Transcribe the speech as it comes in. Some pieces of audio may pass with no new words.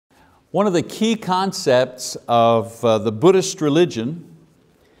One of the key concepts of the Buddhist religion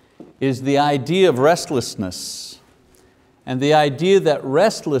is the idea of restlessness, and the idea that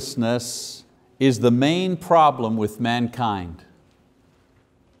restlessness is the main problem with mankind.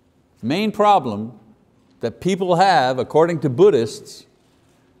 The main problem that people have, according to Buddhists,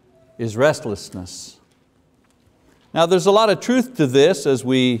 is restlessness. Now there's a lot of truth to this as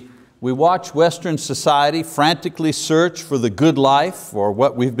we watch Western society frantically search for the good life, or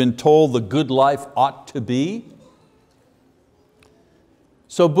what we've been told the good life ought to be.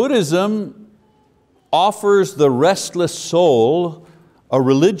 So Buddhism offers the restless soul a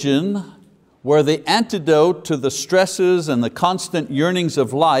religion where the antidote to the stresses and the constant yearnings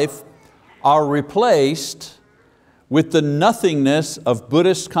of life are replaced with the nothingness of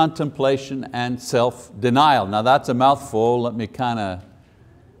Buddhist contemplation and self-denial. Now that's a mouthful, let me kind of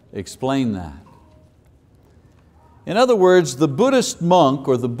explain that. In other words, the Buddhist monk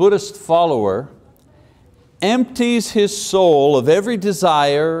or the Buddhist follower empties his soul of every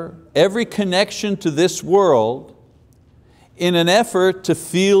desire, every connection to this world in an effort to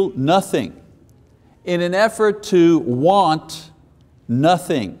feel nothing, in an effort to want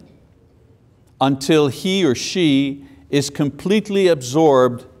nothing, until he or she is completely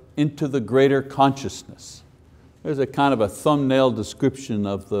absorbed into the greater consciousness. There's a kind of a thumbnail description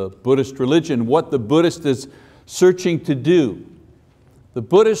of the Buddhist religion, what the Buddhist is searching to do. The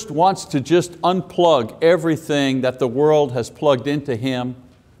Buddhist wants to just unplug everything that the world has plugged into him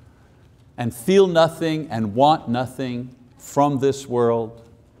and feel nothing and want nothing from this world,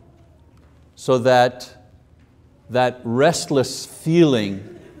 so that that restless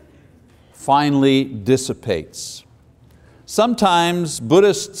feeling finally dissipates. Sometimes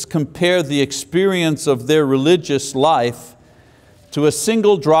Buddhists compare the experience of their religious life to a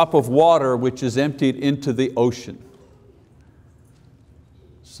single drop of water which is emptied into the ocean.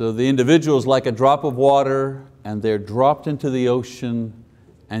 So the individual is like a drop of water, and they're dropped into the ocean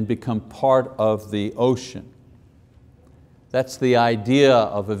and become part of the ocean. That's the idea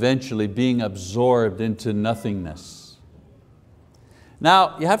of eventually being absorbed into nothingness.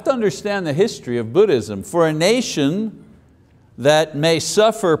 Now, you have to understand the history of Buddhism. For a nation that may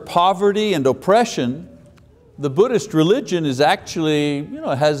suffer poverty and oppression, the Buddhist religion is actually,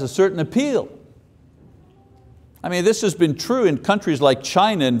 has a certain appeal. I mean, this has been true in countries like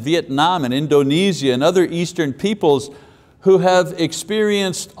China and Vietnam and Indonesia and other Eastern peoples who have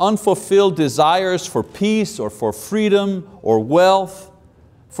experienced unfulfilled desires for peace or for freedom or wealth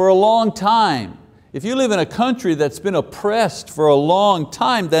for a long time. If you live in a country that's been oppressed for a long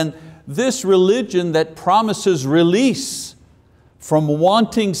time, then this religion that promises release from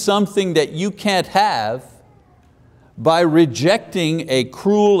wanting something that you can't have by rejecting a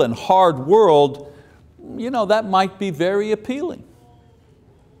cruel and hard world, that might be very appealing.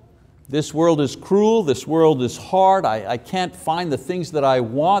 This world is cruel, this world is hard, I can't find the things that I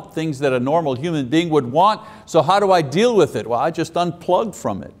want, things that a normal human being would want, so how do I deal with it? Well, I just unplug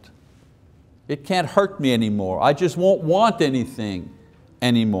from it. It can't hurt me anymore. I just won't want anything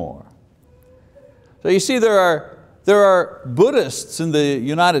anymore. So you see, there are Buddhists in the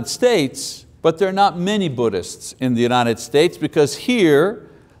United States, but there are not many Buddhists in the United States, because here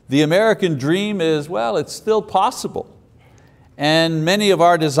the American dream is, well, it's still possible. And many of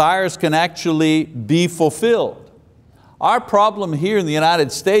our desires can actually be fulfilled. Our problem here in the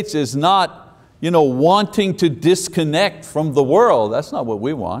United States is not wanting to disconnect from the world. That's not what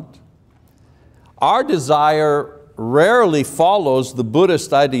we want. Our desire rarely follows the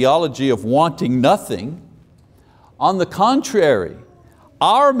Buddhist ideology of wanting nothing. On the contrary,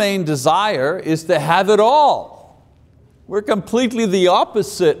 our main desire is to have it all. We're completely the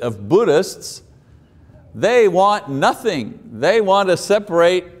opposite of Buddhists. They want nothing. They want to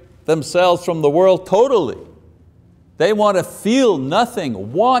separate themselves from the world totally. They want to feel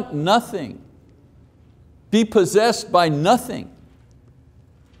nothing, want nothing, be possessed by nothing.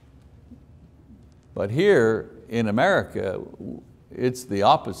 But here in America, it's the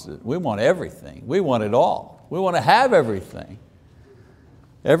opposite. We want everything. We want it all. We want to have everything.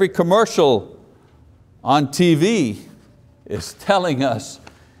 Every commercial on TV is telling us,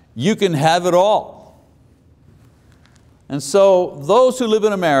 you can have it all. And so those who live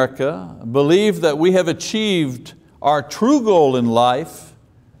in America believe that we have achieved our true goal in life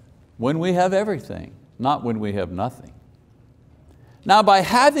when we have everything, not when we have nothing. Now, by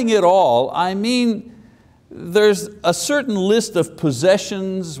having it all, I mean there's a certain list of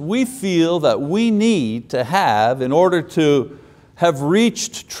possessions we feel that we need to have in order to have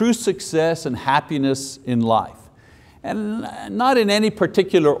reached true success and happiness in life. And not in any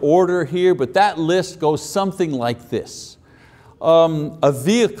particular order here, but that list goes something like this. a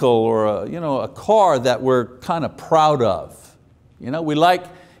vehicle or a car that we're kind of proud of. We like,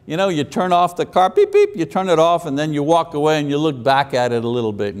 you turn off the car, beep, beep, you turn it off, and then you walk away and you look back at it a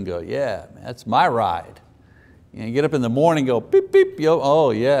little bit and go, yeah, man, that's my ride. You get up in the morning and go, beep, beep,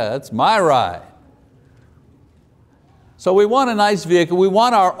 oh yeah, that's my ride. So we want a nice vehicle. We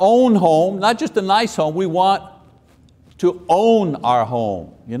want our own home, not just a nice home, we want to own our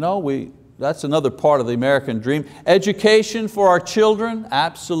home. That's another part of the American dream. Education for our children,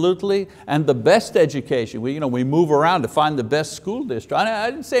 absolutely, and the best education. We move around to find the best school district. I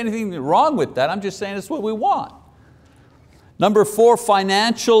didn't say anything wrong with that, I'm just saying it's what we want. Number 4,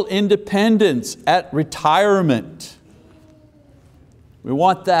 financial independence at retirement. We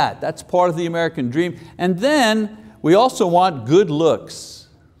want that, that's part of the American dream. And then we also want good looks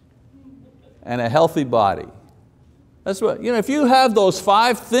and a healthy body. That's what, if you have those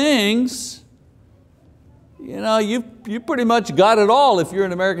 5 things, you pretty much got it all if you're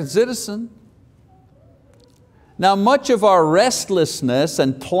an American citizen. Now, much of our restlessness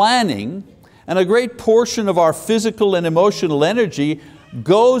and planning and a great portion of our physical and emotional energy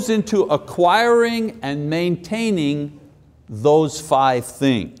goes into acquiring and maintaining those 5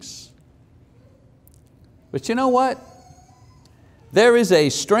 things. But you know what? There is a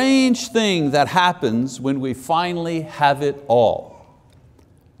strange thing that happens when we finally have it all.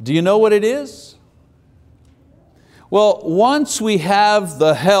 Do you know what it is? Well, once we have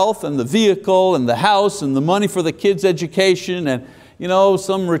the health and the vehicle and the house and the money for the kids' education and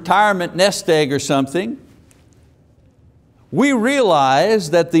some retirement nest egg or something, we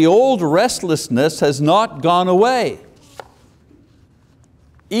realize that the old restlessness has not gone away,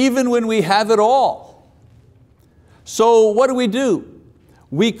 even when we have it all. So what do?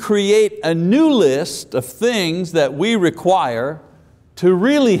 We create a new list of things that we require to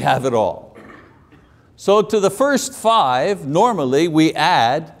really have it all. So to the first 5, normally we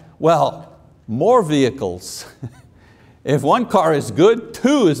add, more vehicles. If 1 car is good,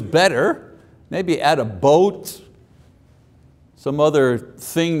 2 is better. Maybe add a boat, some other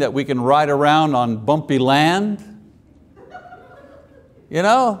thing that we can ride around on bumpy land.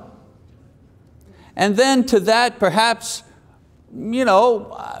 And then to that, perhaps,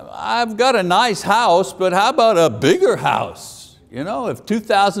 I've got a nice house, but how about a bigger house? If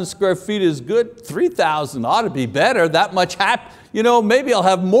 2,000 square feet is good, 3,000 ought to be better. That much maybe I'll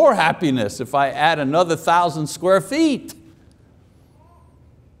have more happiness if I add another 1,000 square feet.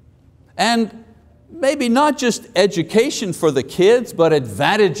 And maybe not just education for the kids, but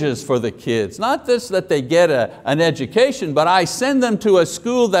advantages for the kids. Not just that they get an education, but I send them to a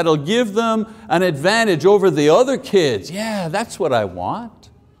school that'll give them an advantage over the other kids. Yeah, that's what I want.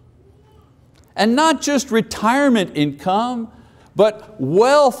 And not just retirement income, but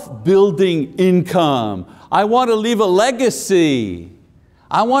wealth building income. I want to leave a legacy.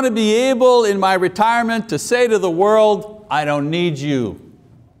 I want to be able in my retirement to say to the world, I don't need you.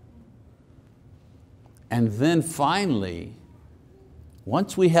 And then finally,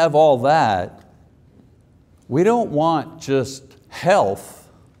 once we have all that, we don't want just health,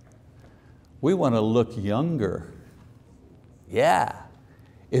 we want to look younger. Yeah,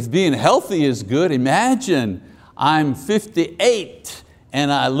 if being healthy is good, imagine I'm 58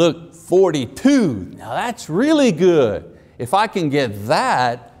 and I look 42. Now that's really good. If I can get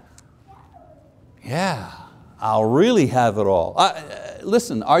that, yeah, I'll really have it all.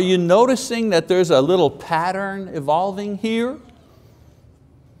 Listen, are you noticing that there's a little pattern evolving here?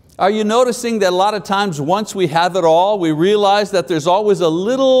 Are you noticing that a lot of times once we have it all, we realize that there's always a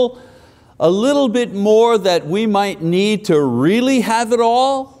little bit more that we might need to really have it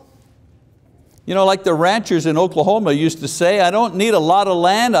all? Like the ranchers in Oklahoma used to say, I don't need a lot of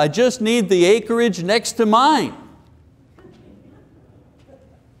land, I just need the acreage next to mine.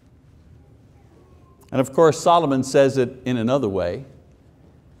 And of course, Solomon says it in another way.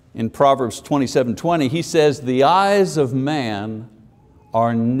 In Proverbs 27:20, he says, the eyes of man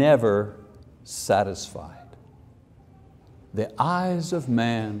are never satisfied. The eyes of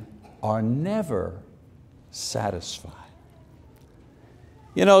man are never satisfied.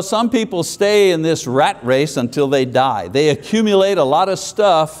 Some people stay in this rat race until they die. They accumulate a lot of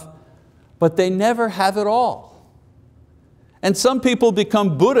stuff, but they never have it all. And some people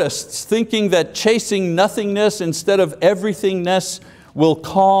become Buddhists, thinking that chasing nothingness instead of everythingness will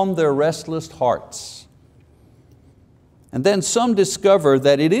calm their restless hearts. And then some discover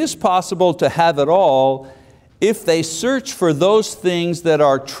that it is possible to have it all if they search for those things that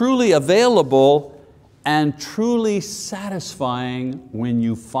are truly available and truly satisfying when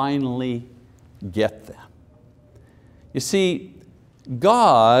you finally get them. You see,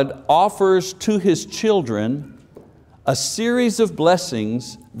 God offers to His children a series of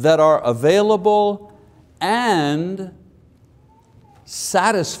blessings that are available and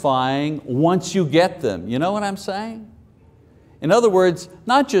satisfying once you get them. You know what I'm saying? In other words,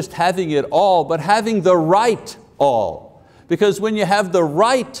 not just having it all, but having the right all. Because when you have the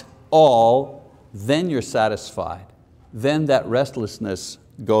right all, then you're satisfied. Then that restlessness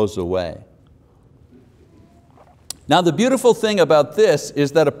goes away. Now the beautiful thing about this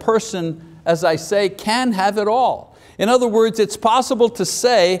is that a person, as I say, can have it all. In other words, it's possible to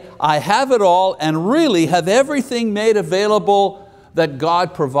say, I have it all, and really have everything made available that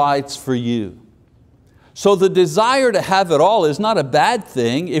God provides for you. So the desire to have it all is not a bad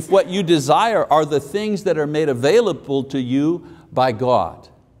thing if what you desire are the things that are made available to you by God.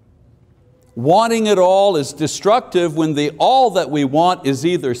 Wanting it all is destructive when the all that we want is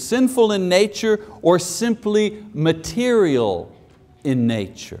either sinful in nature or simply material in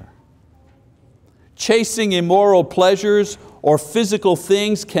nature. Chasing immoral pleasures or physical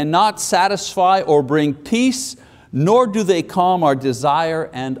things cannot satisfy or bring peace, nor do they calm our desire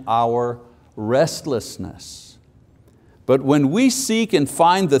and our restlessness. But when we seek and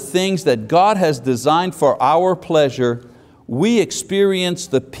find the things that God has designed for our pleasure, we experience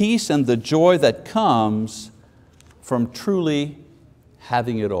the peace and the joy that comes from truly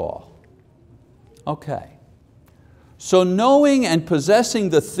having it all. Okay. So knowing and possessing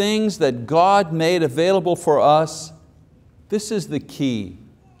the things that God made available for us, this is the key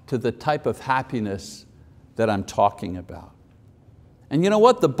to the type of happiness that I'm talking about. And you know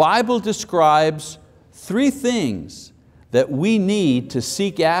what? The Bible describes 3 things that we need to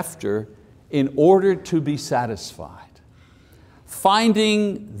seek after in order to be satisfied.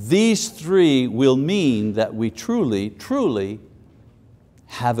 Finding these 3 will mean that we truly, truly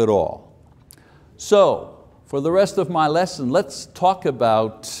have it all. So, for the rest of my lesson, let's talk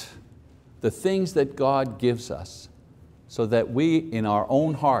about the things that God gives us so that we, in our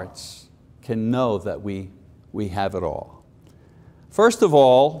own hearts, can know that we have it all. First of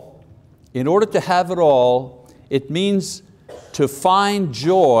all, in order to have it all, it means to find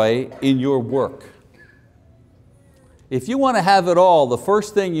joy in your work. If you want to have it all, the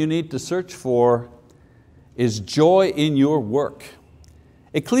first thing you need to search for is joy in your work.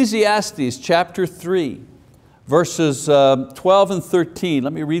 Ecclesiastes chapter 3, verses 12 and 13,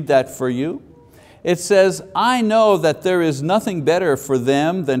 let me read that for you. It says, I know that there is nothing better for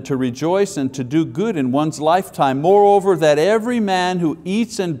them than to rejoice and to do good in one's lifetime. Moreover, that every man who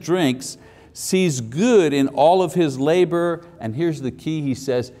eats and drinks sees good in all of his labor. And here's the key, he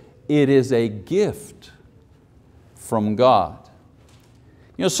says, it is a gift from God.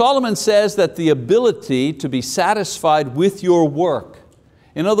 You know, Solomon says that the ability to be satisfied with your work,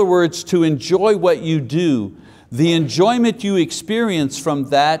 in other words, to enjoy what you do, the enjoyment you experience from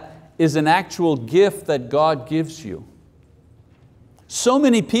that is an actual gift that God gives you. So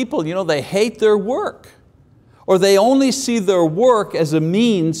many people, you know, they hate their work, or they only see their work as a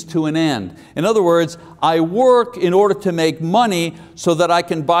means to an end. In other words, I work in order to make money so that I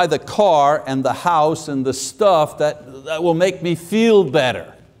can buy the car and the house and the stuff that will make me feel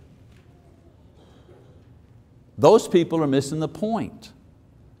better. Those people are missing the point.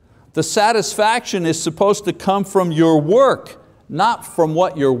 The satisfaction is supposed to come from your work, not from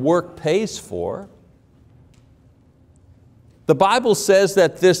what your work pays for. The Bible says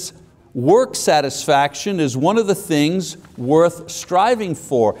that this work satisfaction is one of the things worth striving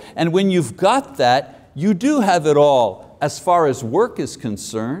for. And when you've got that, you do have it all as far as work is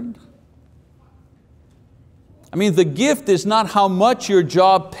concerned. I mean, the gift is not how much your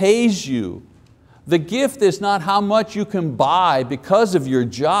job pays you. The gift is not how much you can buy because of your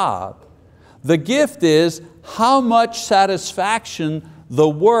job. The gift is how much satisfaction the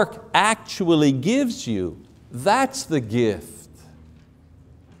work actually gives you. That's the gift.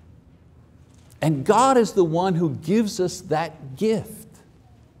 And God is the one who gives us that gift.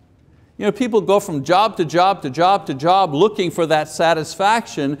 You know, people go from job to job to job to job looking for that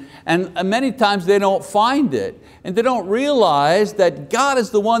satisfaction, and many times they don't find it. And they don't realize that God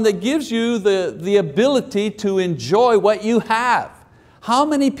is the one that gives you the ability to enjoy what you have. How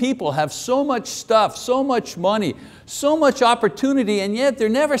many people have so much stuff, so much money, so much opportunity, and yet they're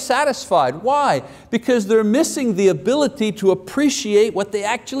never satisfied? Why? Because they're missing the ability to appreciate what they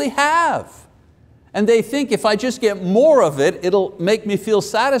actually have. And they think if I just get more of it, it'll make me feel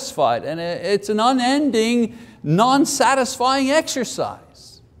satisfied. And it's an unending, non-satisfying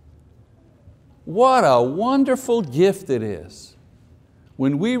exercise. What a wonderful gift it is.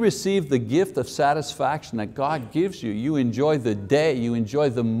 When we receive the gift of satisfaction that God gives you, you enjoy the day, you enjoy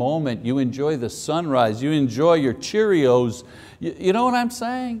the moment, you enjoy the sunrise, you enjoy your Cheerios. You know what I'm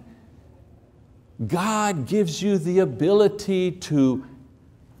saying? God gives you the ability to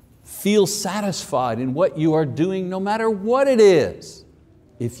feel satisfied in what you are doing no matter what it is.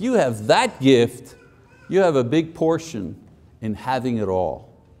 If you have that gift, you have a big portion in having it all.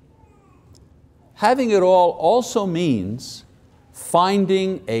 Having it all also means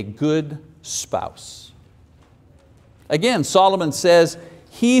finding a good spouse. Again, Solomon says,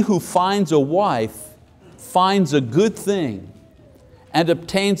 he who finds a wife finds a good thing and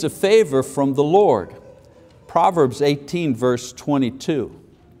obtains a favor from the Lord. Proverbs 18 verse 22.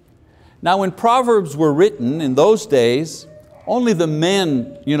 Now when Proverbs were written in those days, only the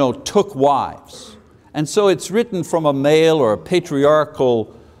men took wives. And so it's written from a male or a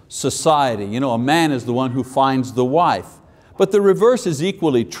patriarchal society. A man is the one who finds the wife. But the reverse is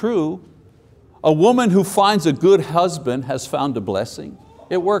equally true. A woman who finds a good husband has found a blessing.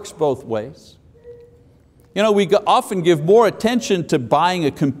 It works both ways. We often give more attention to buying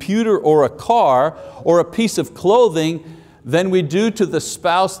a computer or a car or a piece of clothing than we do to the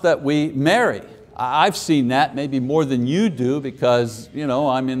spouse that we marry. I've seen that maybe more than you do because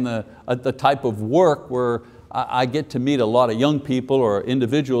I'm in the type of work where I get to meet a lot of young people or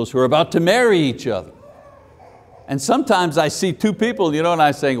individuals who are about to marry each other. And sometimes I see two people and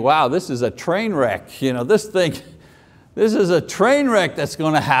I say, wow, this is a train wreck. This is a train wreck that's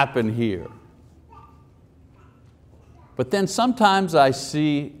going to happen here. But then sometimes I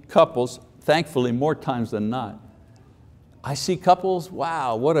see couples, thankfully more times than not, I see couples,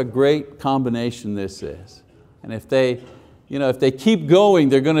 wow, what a great combination this is. And if they keep going,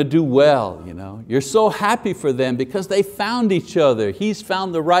 they're going to do well. You're so happy for them because they found each other. He's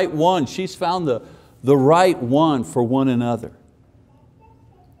found the right one. She's found the right one for one another.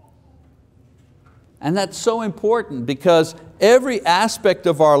 And that's so important because every aspect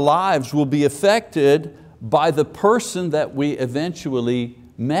of our lives will be affected by the person that we eventually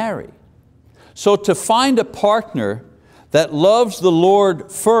marry. So to find a partner that loves the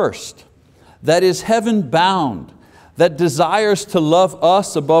Lord first, that is heaven bound, that desires to love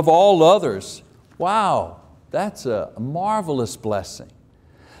us above all others, wow, that's a marvelous blessing.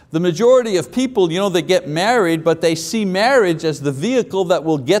 The majority of people, they get married, but they see marriage as the vehicle that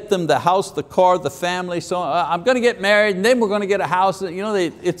will get them the house, the car, the family. So I'm going to get married and then we're going to get a house.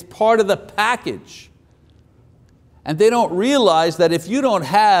 It's part of the package. And they don't realize that if you don't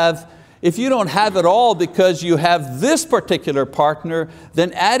have it all because you have this particular partner,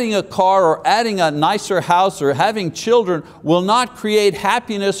 then adding a car or adding a nicer house or having children will not create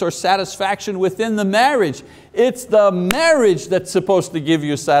happiness or satisfaction within the marriage. It's the marriage that's supposed to give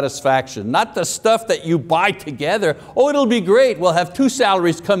you satisfaction, not the stuff that you buy together. Oh, it'll be great. We'll have 2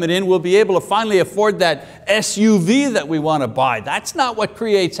 salaries coming in. We'll be able to finally afford that SUV that we want to buy. That's not what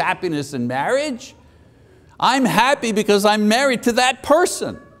creates happiness in marriage. I'm happy because I'm married to that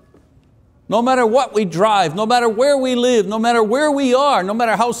person. No matter what we drive, no matter where we live, no matter where we are, no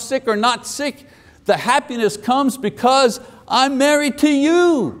matter how sick or not sick, the happiness comes because I'm married to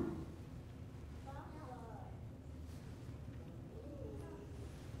you.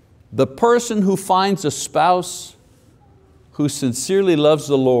 The person who finds a spouse who sincerely loves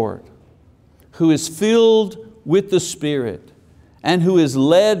the Lord, who is filled with the Spirit, and who is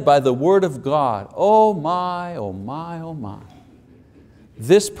led by the Word of God, oh my, oh my, oh my.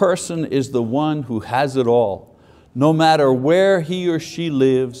 This person is the one who has it all, no matter where he or she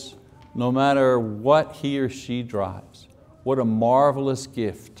lives, no matter what he or she drives. What a marvelous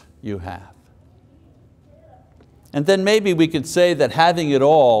gift you have. And then maybe we could say that having it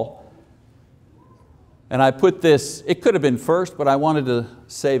all, and I put this, it could have been first, but I wanted to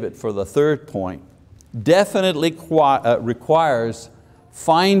save it for the third point, definitely requires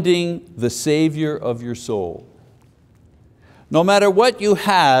finding the Savior of your soul. No matter what you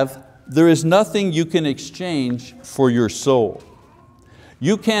have, there is nothing you can exchange for your soul.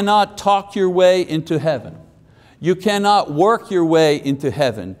 You cannot talk your way into heaven. You cannot work your way into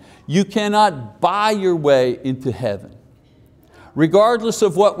heaven. You cannot buy your way into heaven. Regardless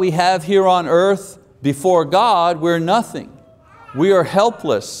of what we have here on earth, before God, we're nothing. We are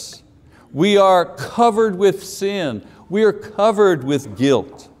helpless. We are covered with sin. We are covered with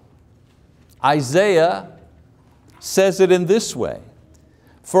guilt. Isaiah says it in this way,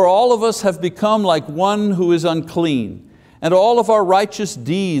 "For all of us have become like one who is unclean, and all of our righteous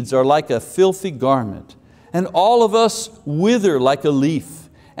deeds are like a filthy garment, and all of us wither like a leaf,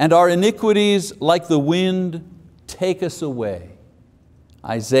 and our iniquities like the wind take us away."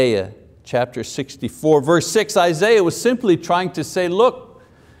 Isaiah chapter 64, verse 6, Isaiah was simply trying to say, look,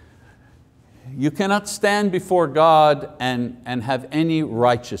 you cannot stand before God and have any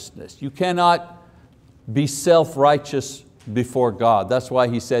righteousness. You cannot be self-righteous before God. That's why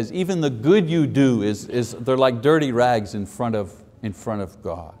he says, even the good you do, they're like dirty rags in front of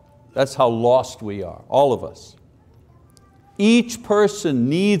God. That's how lost we are, all of us. Each person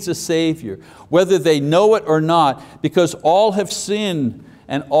needs a Savior, whether they know it or not, because all have sinned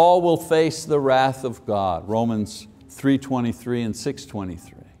and all will face the wrath of God. Romans 3:23 and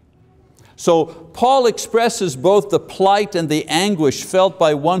 6:23. So Paul expresses both the plight and the anguish felt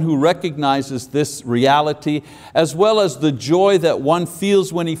by one who recognizes this reality, as well as the joy that one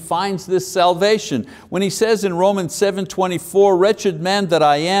feels when he finds this salvation. When he says in Romans 7:24, "Wretched man that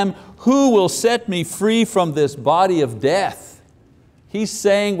I am, who will set me free from this body of death?" He's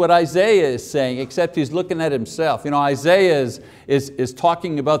saying what Isaiah is saying, except he's looking at himself. Isaiah is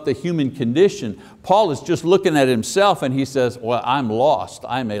talking about the human condition. Paul is just looking at himself and he says, well, I'm lost.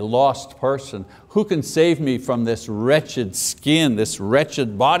 I'm a lost person. Who can save me from this wretched skin, this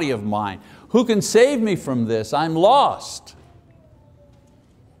wretched body of mine? Who can save me from this? I'm lost.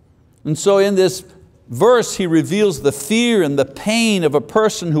 And so in this verse, he reveals the fear and the pain of a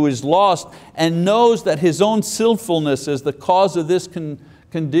person who is lost and knows that his own sinfulness is the cause of this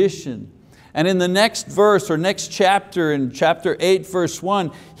condition. And in the next verse or next chapter, in chapter 8, verse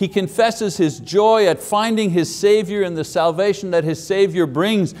 1, he confesses his joy at finding his Savior and the salvation that his Savior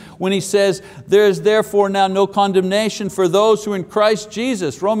brings when he says, "There is therefore now no condemnation for those who are in Christ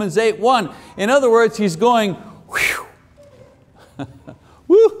Jesus." Romans 8:1. In other words, he's going, whew,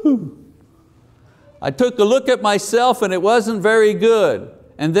 woohoo. I took a look at myself and it wasn't very good.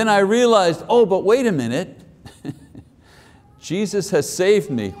 And then I realized, oh, but wait a minute. Jesus has saved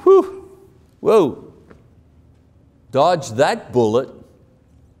me. Whew. Whoa. Dodge that bullet.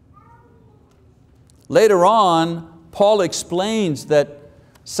 Later on, Paul explains that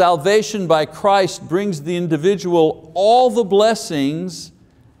salvation by Christ brings the individual all the blessings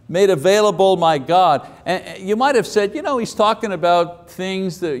made available by God. And you might have said, he's talking about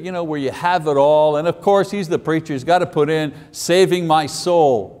things that, where you have it all. And of course, he's the preacher, he's got to put in saving my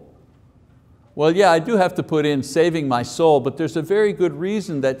soul. Well, yeah, I do have to put in saving my soul, but there's a very good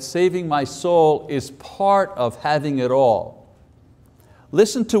reason that saving my soul is part of having it all.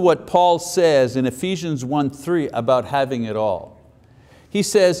 Listen to what Paul says in Ephesians 1:3 about having it all. He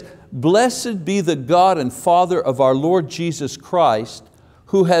says, "Blessed be the God and Father of our Lord Jesus Christ,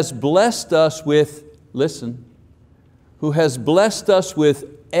 who has blessed us with," listen, "who has blessed us with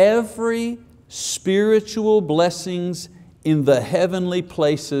every spiritual blessings in the heavenly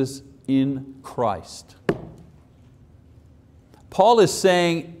places in Christ." Paul is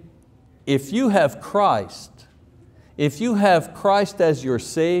saying, if you have Christ as your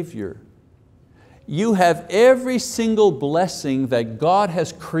Savior, you have every single blessing that God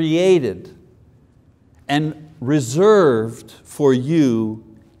has created and reserved for you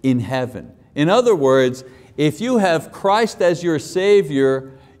in heaven. In other words, if you have Christ as your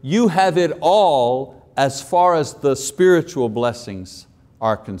Savior, you have it all as far as the spiritual blessings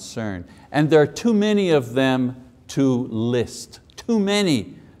are concerned. And there are too many of them to list, too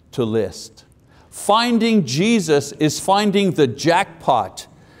many to list. Finding Jesus is finding the jackpot.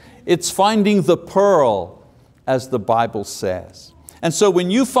 It's finding the pearl, as the Bible says. And so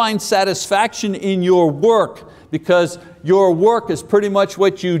when you find satisfaction in your work, because your work is pretty much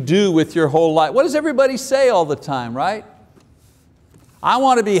what you do with your whole life. What does everybody say all the time, right? I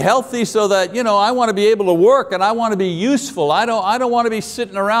want to be healthy so that, I want to be able to work and I want to be useful. I don't want to be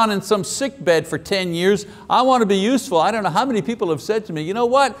sitting around in some sick bed for 10 years. I want to be useful. I don't know how many people have said to me, you know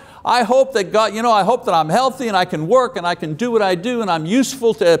what? I hope that God, I hope that I'm healthy and I can work and I can do what I do and I'm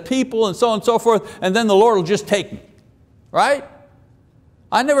useful to people and so on and so forth, and then the Lord will just take me, right?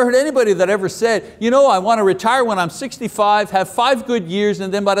 I never heard anybody that ever said, I want to retire when I'm 65, have 5 good years,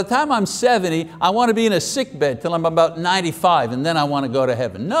 and then by the time I'm 70, I want to be in a sick bed till I'm about 95, and then I want to go to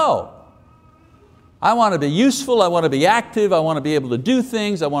heaven. No. I want to be useful, I want to be active, I want to be able to do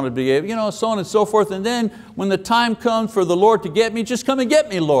things, I want to be able, so on and so forth, and then when the time comes for the Lord to get me, just come and get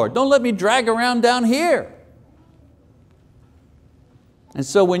me, Lord. Don't let me drag around down here. And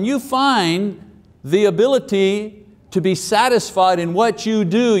so when you find the ability to be satisfied in what you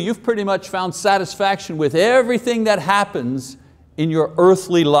do, you've pretty much found satisfaction with everything that happens in your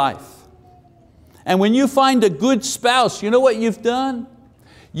earthly life. And when you find a good spouse, you know what you've done?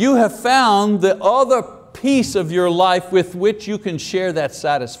 You have found the other piece of your life with which you can share that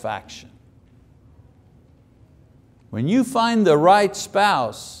satisfaction. When you find the right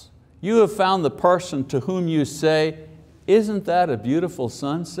spouse, you have found the person to whom you say, "Isn't that a beautiful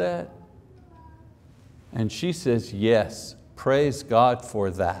sunset?" And she says, "Yes, praise God for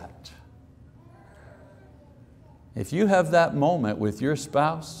that." If you have that moment with your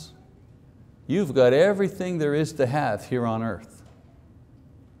spouse, you've got everything there is to have here on earth.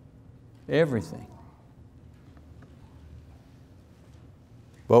 Everything.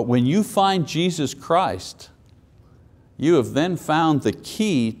 But when you find Jesus Christ, you have then found the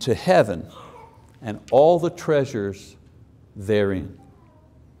key to heaven and all the treasures therein.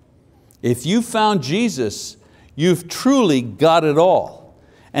 If you found Jesus, you've truly got it all.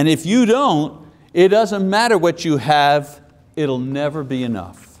 And if you don't, it doesn't matter what you have, it'll never be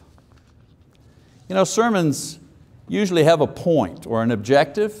enough. You know, sermons usually have a point or an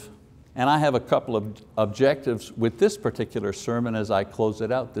objective, and I have a couple of objectives with this particular sermon as I close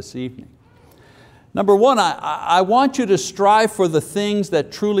it out this evening. Number one, I want you to strive for the things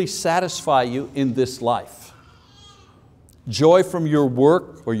that truly satisfy you in this life. Joy from your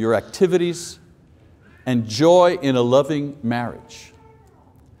work or your activities, and joy in a loving marriage.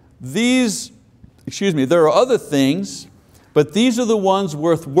 There are other things, but these are the ones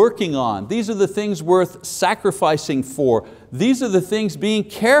worth working on. These are the things worth sacrificing for. These are the things being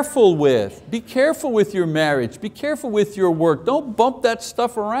careful with. Be careful with your marriage. Be careful with your work. Don't bump that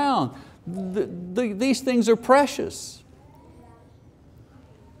stuff around. These things are precious.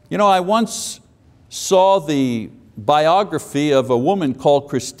 You know, I once saw the biography of a woman called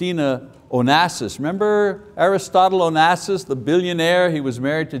Christina Onassis. Remember Aristotle Onassis, the billionaire? He was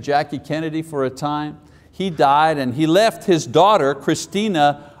married to Jackie Kennedy for a time. He died and he left his daughter,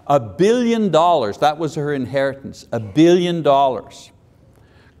 Christina, $1 billion. That was her inheritance, $1 billion.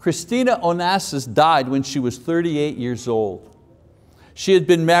 Christina Onassis died when she was 38 years old. She had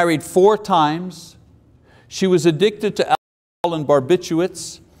been married 4 times. She was addicted to alcohol and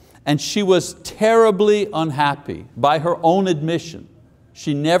barbiturates, and she was terribly unhappy by her own admission.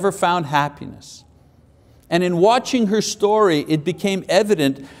 She never found happiness. And in watching her story, it became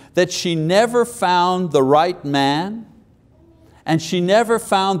evident that she never found the right man, and she never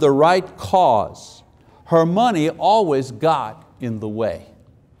found the right cause. Her money always got in the way.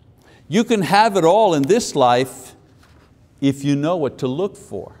 You can have it all in this life if you know what to look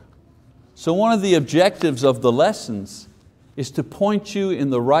for. So one of the objectives of the lessons is to point you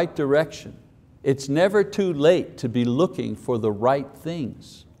in the right direction. It's never too late to be looking for the right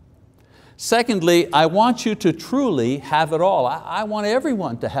things. Secondly, I want you to truly have it all. I want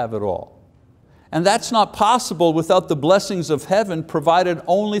everyone to have it all. And that's not possible without the blessings of heaven provided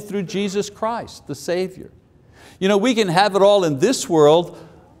only through Jesus Christ, the Savior. You know, we can have it all in this world,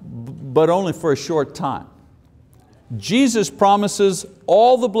 but only for a short time. Jesus promises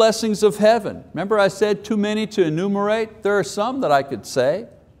all the blessings of heaven. Remember I said too many to enumerate? There are some that I could say.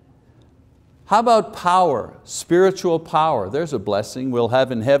 How about power, spiritual power? There's a blessing we'll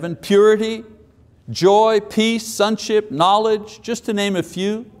have in heaven. Purity, joy, peace, sonship, knowledge, just to name a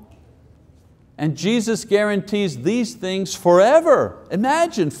few. And Jesus guarantees these things forever.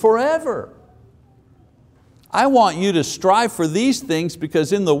 Imagine, forever. I want you to strive for these things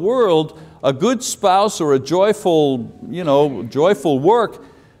because in the world, a good spouse or a joyful work,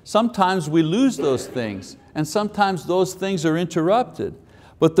 sometimes we lose those things, and sometimes those things are interrupted.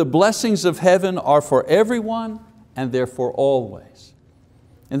 But the blessings of heaven are for everyone, and they're for always.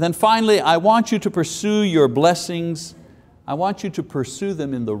 And then finally, I want you to pursue your blessings. I want you to pursue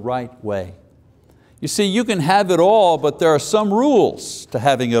them in the right way. You see, you can have it all, but there are some rules to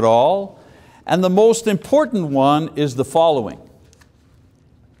having it all. And the most important one is the following.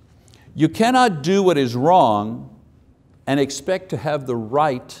 You cannot do what is wrong and expect to have the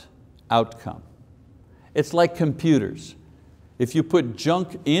right outcome. It's like computers. If you put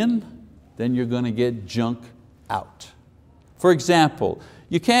junk in, then you're going to get junk out. For example,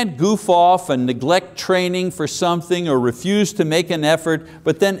 you can't goof off and neglect training for something or refuse to make an effort,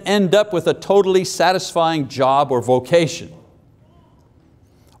 but then end up with a totally satisfying job or vocation.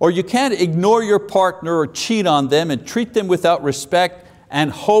 Or you can't ignore your partner or cheat on them and treat them without respect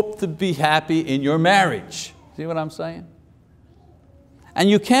and hope to be happy in your marriage. See what I'm saying? And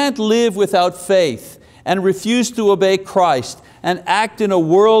you can't live without faith and refuse to obey Christ and act in a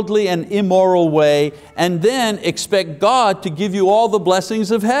worldly and immoral way and then expect God to give you all the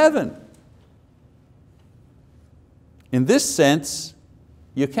blessings of heaven. In this sense,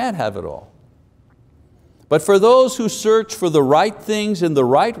 you can't have it all. But for those who search for the right things in the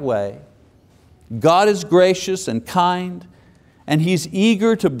right way, God is gracious and kind, and He's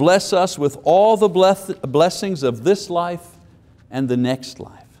eager to bless us with all the blessings of this life and the next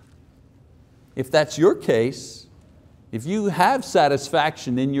life. If that's your case, if you have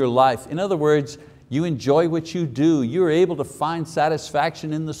satisfaction in your life, in other words, you enjoy what you do, you're able to find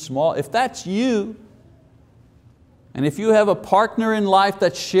satisfaction in the small, if that's you, and if you have a partner in life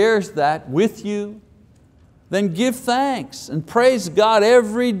that shares that with you, then give thanks and praise God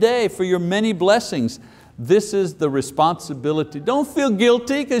every day for your many blessings. This is the responsibility. Don't feel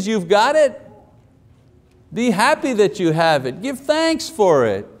guilty because you've got it. Be happy that you have it. Give thanks for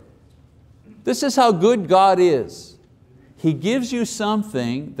it. This is how good God is. He gives you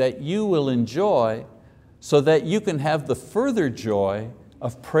something that you will enjoy so that you can have the further joy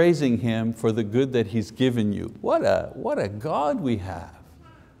of praising Him for the good that He's given you. What a God we have.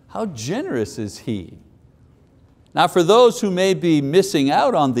 How generous is He. Now for those who may be missing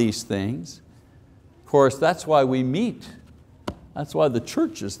out on these things, of course that's why we meet. That's why the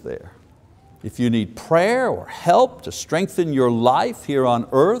church is there. If you need prayer or help to strengthen your life here on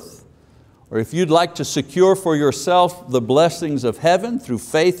earth, or if you'd like to secure for yourself the blessings of heaven through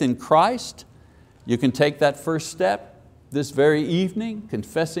faith in Christ, you can take that first step this very evening,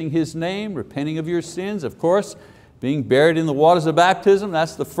 confessing His name, repenting of your sins, of course, being buried in the waters of baptism.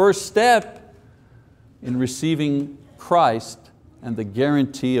 That's the first step in receiving Christ and the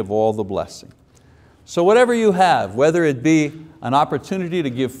guarantee of all the blessing. So whatever you have, whether it be an opportunity to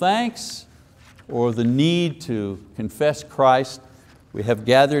give thanks or the need to confess Christ, we have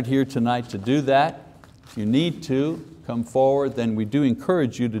gathered here tonight to do that. If you need to come forward, then we do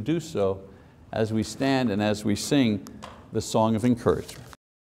encourage you to do so as we stand and as we sing the song of encouragement.